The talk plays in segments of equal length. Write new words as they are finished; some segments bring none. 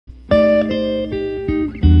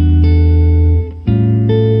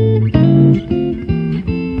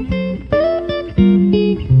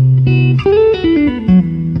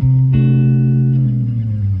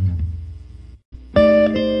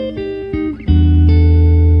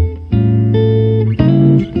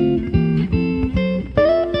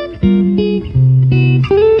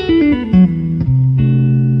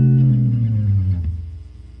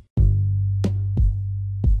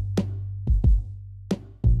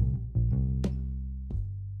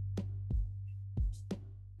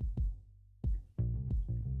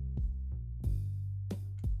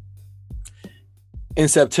In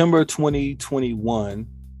September 2021,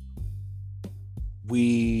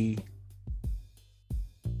 we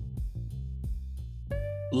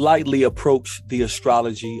lightly approached the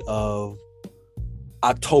astrology of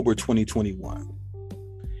October 2021.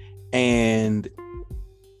 And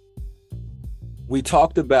we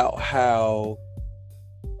talked about how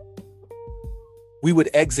we would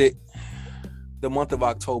exit the month of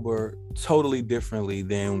October totally differently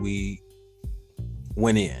than we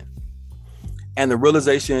went in. And the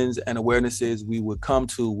realizations and awarenesses we would come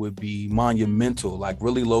to would be monumental, like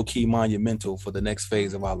really low-key monumental for the next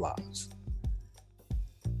phase of our lives.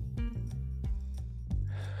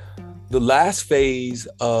 The last phase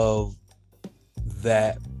of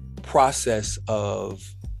that process of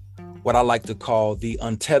what I like to call the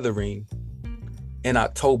untethering in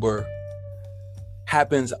October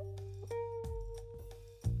happens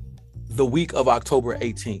the week of October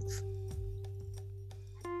 18th.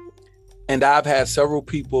 And I've had several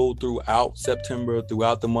people throughout September,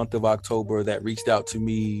 throughout the month of October, that reached out to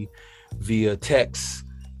me via text,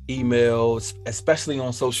 emails, especially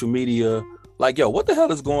on social media, like, yo, what the hell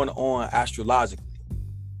is going on astrologically?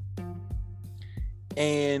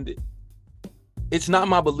 And it's not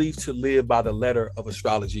my belief to live by the letter of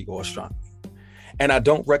astrology or astronomy. And I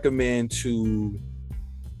don't recommend to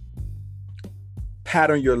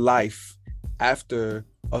pattern your life after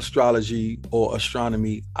astrology or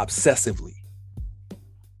astronomy obsessively.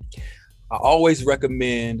 I always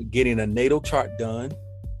recommend getting a natal chart done.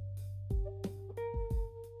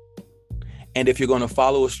 And if you're going to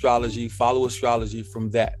follow astrology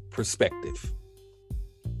from that perspective.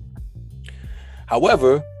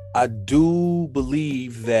 However, I do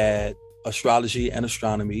believe that astrology and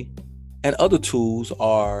astronomy and other tools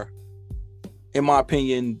are, in my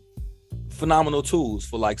opinion, phenomenal tools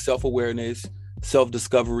for like self-awareness,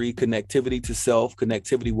 self-discovery, connectivity to self,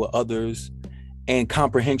 connectivity with others, and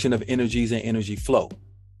comprehension of energies and energy flow.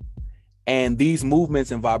 And these movements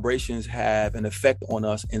and vibrations have an effect on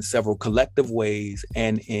us in several collective ways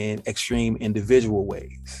and in extreme individual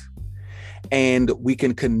ways. And we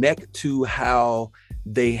can connect to how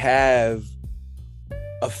they have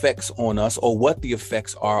effects on us or what the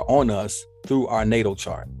effects are on us through our natal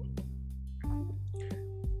chart.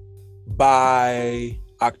 By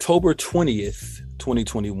October 20th,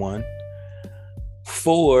 2021,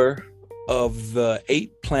 4 of the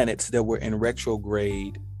 8 planets that were in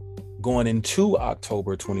retrograde going into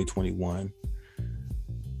October 2021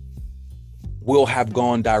 will have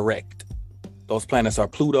gone direct. Those planets are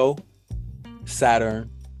Pluto,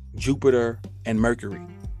 Saturn, Jupiter, and Mercury.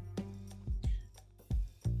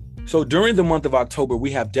 So during the month of October,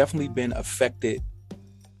 we have definitely been affected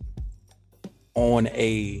on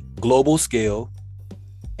a global scale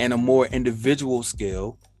and a more individual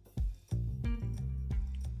scale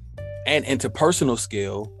and interpersonal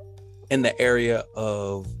scale in the area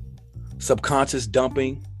of subconscious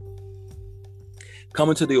dumping,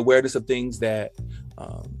 coming to the awareness of things that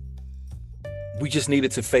we just needed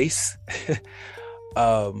to face.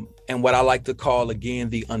 And what I like to call, again,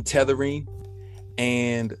 the untethering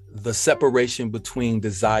and the separation between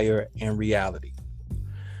desire and reality.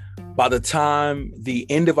 By the time the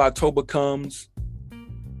end of October comes,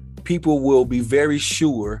 people will be very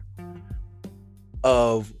sure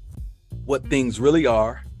of what things really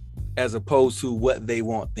are as opposed to what they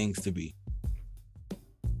want things to be.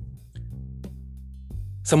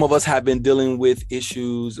 Some of us have been dealing with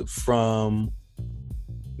issues from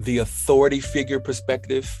the authority figure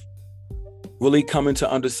perspective, really coming to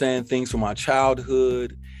understand things from our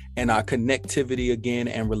childhood and our connectivity again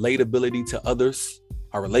and relatability to others,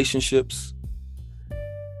 our relationships.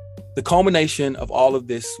 The culmination of all of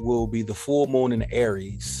this will be the full moon in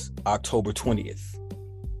Aries, October 20th.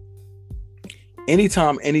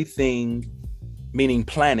 Anytime anything, meaning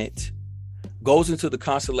planet, goes into the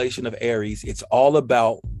constellation of Aries, it's all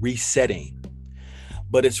about resetting.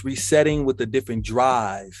 But it's resetting with a different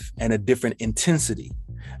drive and a different intensity.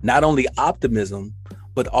 Not only optimism,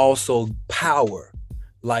 but also power,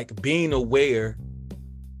 like being aware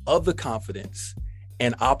of the confidence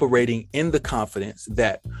and operating in the confidence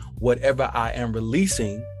that whatever I am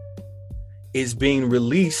releasing is being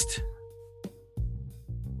released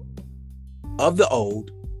of the old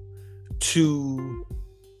to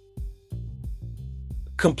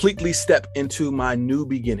completely step into my new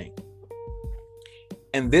beginning.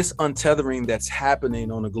 And this untethering that's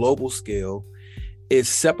happening on a global scale is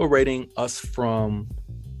separating us from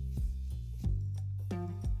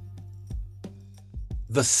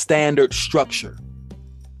the standard structure.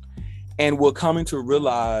 And we're coming to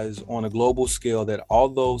realize on a global scale that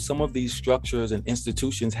although some of these structures and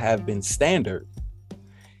institutions have been standard,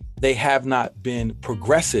 they have not been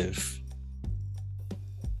progressive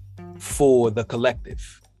for the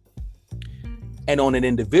collective. And on an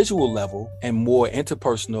individual level and more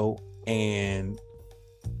interpersonal and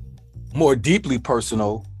more deeply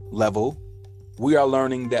personal level, we are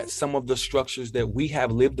learning that some of the structures that we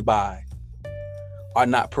have lived by are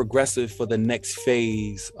not progressive for the next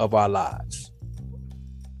phase of our lives.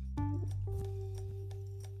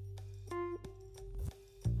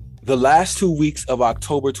 The last 2 weeks of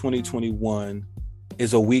October 2021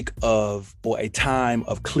 is a week of, or a time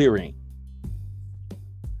of clearing.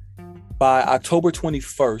 By October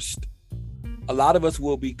 21st, a lot of us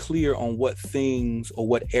will be clear on what things or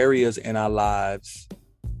what areas in our lives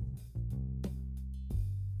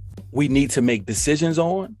we need to make decisions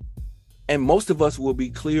on. And most of us will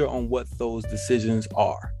be clear on what those decisions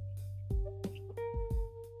are.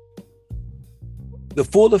 The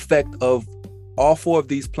full effect of all 4 of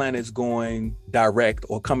these planets going direct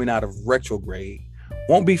or coming out of retrograde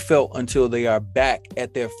won't be felt until they are back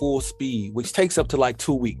at their full speed, which takes up to like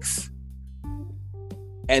 2 weeks.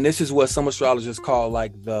 And this is what some astrologers call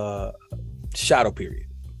like the shadow period.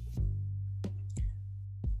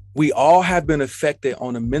 We all have been affected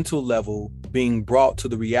on a mental level, being brought to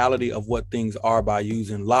the reality of what things are by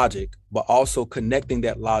using logic, but also connecting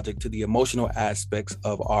that logic to the emotional aspects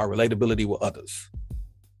of our relatability with others.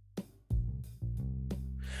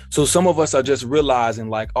 So some of us are just realizing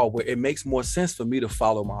like, oh, well, it makes more sense for me to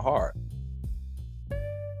follow my heart.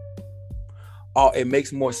 Oh, it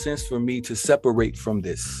makes more sense for me to separate from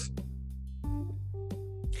this.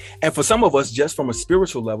 And for some of us, just from a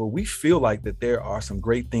spiritual level, we feel like that there are some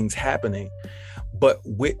great things happening, but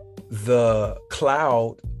with the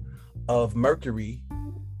cloud of Mercury,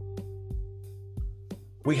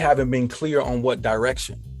 we haven't been clear on what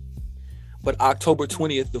direction. But October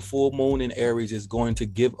 20th, the full moon in Aries is going to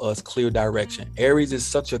give us clear direction. Aries is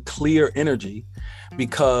such a clear energy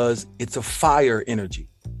because it's a fire energy.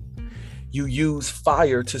 You use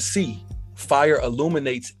fire to see. Fire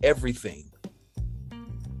illuminates everything.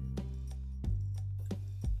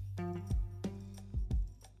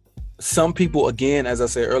 Some people, again, as I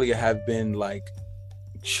said earlier, have been like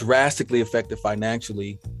drastically affected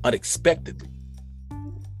financially, unexpectedly.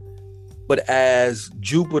 But as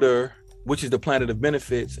Jupiter, which is the planet of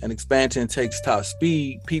benefits and expansion, takes top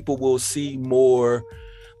speed, people will see more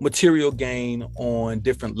material gain on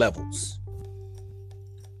different levels.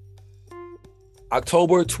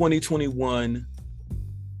 October 2021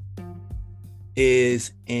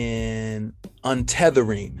 is an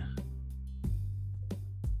untethering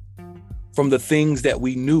from the things that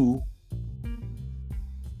we knew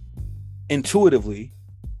intuitively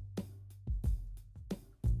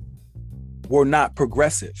were not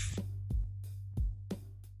progressive.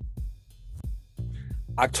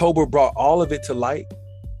 October brought all of it to light,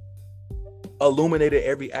 illuminated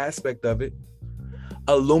every aspect of it,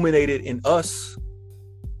 illuminated in us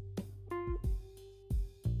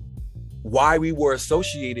why we were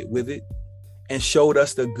associated with it, and showed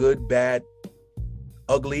us the good, bad,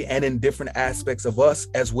 ugly, and indifferent aspects of us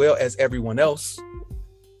as well as everyone else.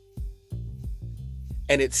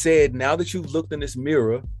 And it said, now that you've looked in this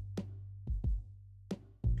mirror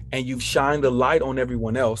and you've shined the light on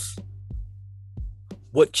everyone else,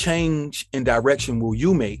 what change in direction will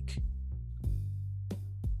you make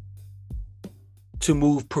to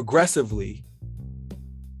move progressively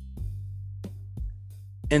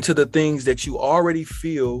into the things that you already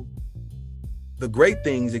feel, the great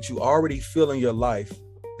things that you already feel in your life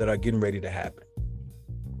that are getting ready to happen?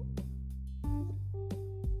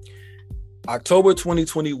 October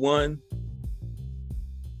 2021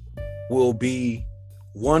 will be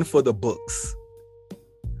one for the books.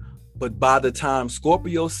 But by the time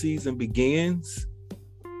Scorpio season begins,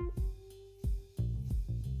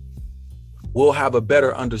 we'll have a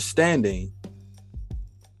better understanding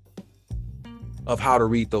of how to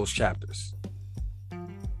read those chapters.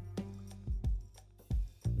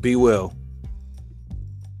 Be well.